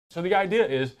So the idea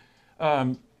is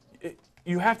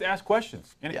you have to ask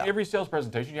questions. In every sales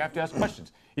presentation, you have to ask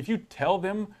questions. If you tell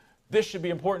them this should be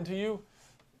important to you,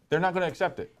 they're not going to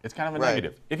accept it. It's kind of a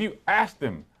negative. If you ask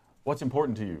them what's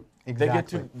important to you, they get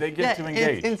to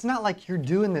engage. It's not like you're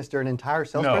doing this during an entire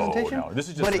sales presentation. No, this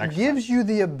is just but it gives you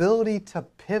the ability to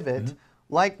pivot.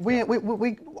 Like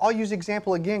I'll use the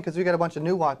example again because we got a bunch of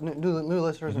new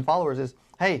listeners and followers. Is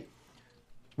hey,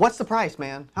 what's the price,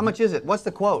 man? How much is it? What's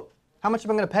the quote? How much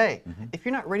am I going to pay? If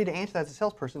you're not ready to answer that as a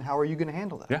salesperson, how are you going to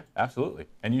handle that? Yeah, absolutely.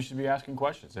 And you should be asking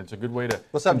questions. It's a good way to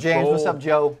What's up, James? What's up,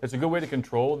 Joe? It's a good way to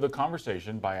control the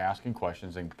conversation by asking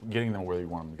questions and getting them where you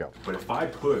want them to go. But if I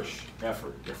push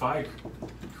effort, if I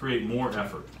create more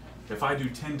effort, if I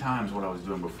do 10 times what I was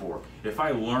doing before, if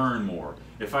I learn more,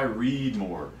 if I read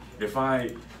more, if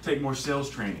I take more sales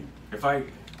training, if I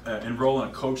enroll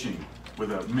in coaching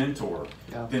with a mentor,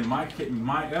 then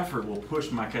my effort will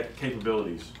push my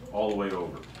capabilities all the way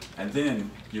over. And then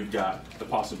you've got the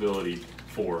possibility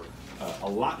for a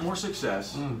lot more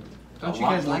success. Don't you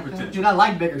guys like that? Dude, I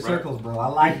like bigger circles, bro. I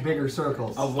like bigger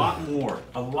circles. A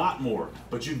lot more.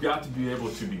 But you've got to be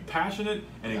able to be passionate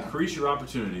and increase your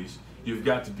opportunities. You've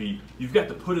got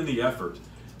to put in the effort,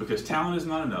 because talent is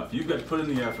not enough. You've got to put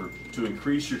in the effort to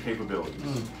increase your capabilities,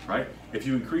 right? If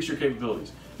you increase your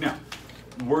capabilities. Now,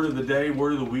 word of the day,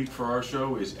 word of the week for our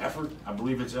show is effort. I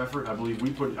believe it's effort. I believe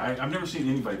I've never seen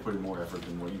anybody put in more effort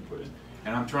than what you put in.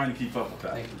 And I'm trying to keep up with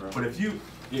that. Thank you, bro. But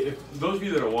if those of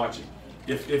you that are watching,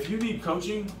 if you need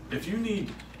coaching, if you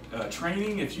need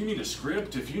training, if you need a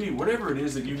script, if you need whatever it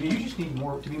is that you need. You just need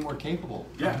to be more capable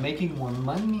of making more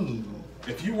money.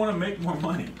 If you want to make more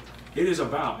money, it is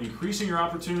about increasing your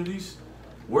opportunities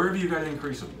wherever you got to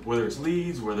increase them. Whether it's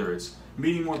leads, whether it's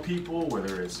meeting more people,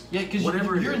 whether it's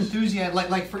whatever it is. Your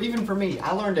enthusiasm, even for me,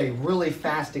 I learned a really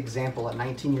fast example at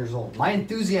 19 years old. My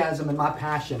enthusiasm and my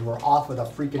passion were off with a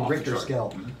freaking Richter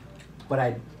scale, but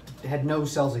I had no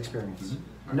sales experience,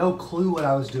 no clue what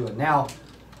I was doing. Now,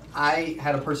 I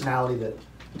had a personality that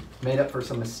made up for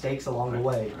some mistakes along the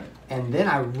way, and then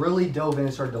I really dove in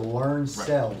and started to learn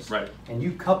sales. And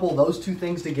you couple those two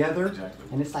things together,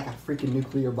 and it's like a freaking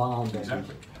nuclear bomb, baby.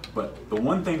 Exactly. But the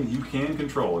one thing that you can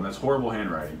control, and that's horrible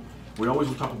handwriting, we always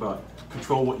will talk about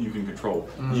control what you can control.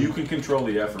 You can control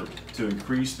the effort to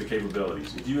increase the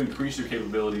capabilities. If you increase your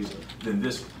capabilities, then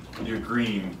your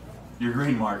green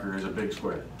marker is a big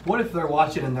square. What if they're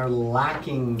watching and they're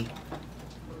lacking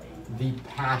the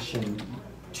passion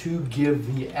to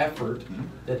give the effort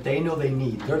that they know they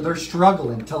need? They're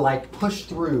struggling to like push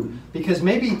through because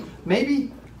maybe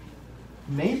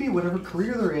whatever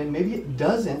career they're in, maybe it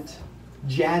doesn't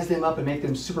jazz them up and make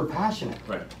them super passionate.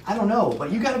 I don't know,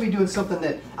 but you got to be doing something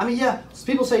that, I mean,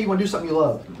 people say you want to do something you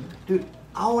love. Dude,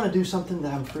 I want to do something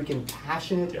that I'm freaking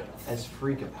passionate as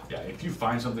freak about. Yeah, if you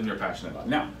find something you're passionate about.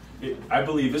 Now, I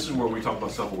believe this is where we talk about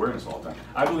self-awareness all the time.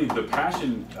 I believe the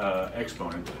passion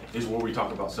exponent is where we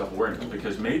talk about self-awareness,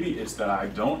 because maybe it's that I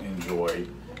don't enjoy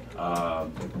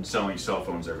selling cell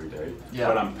phones every day,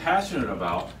 but I'm passionate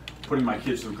about putting my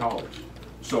kids through college.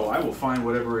 So I will find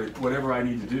whatever I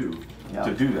need to do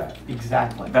to do that.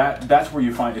 Exactly. That's where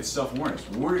you find it's self-awareness.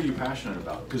 What are you passionate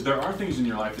about? Because there are things in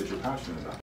your life that you're passionate about.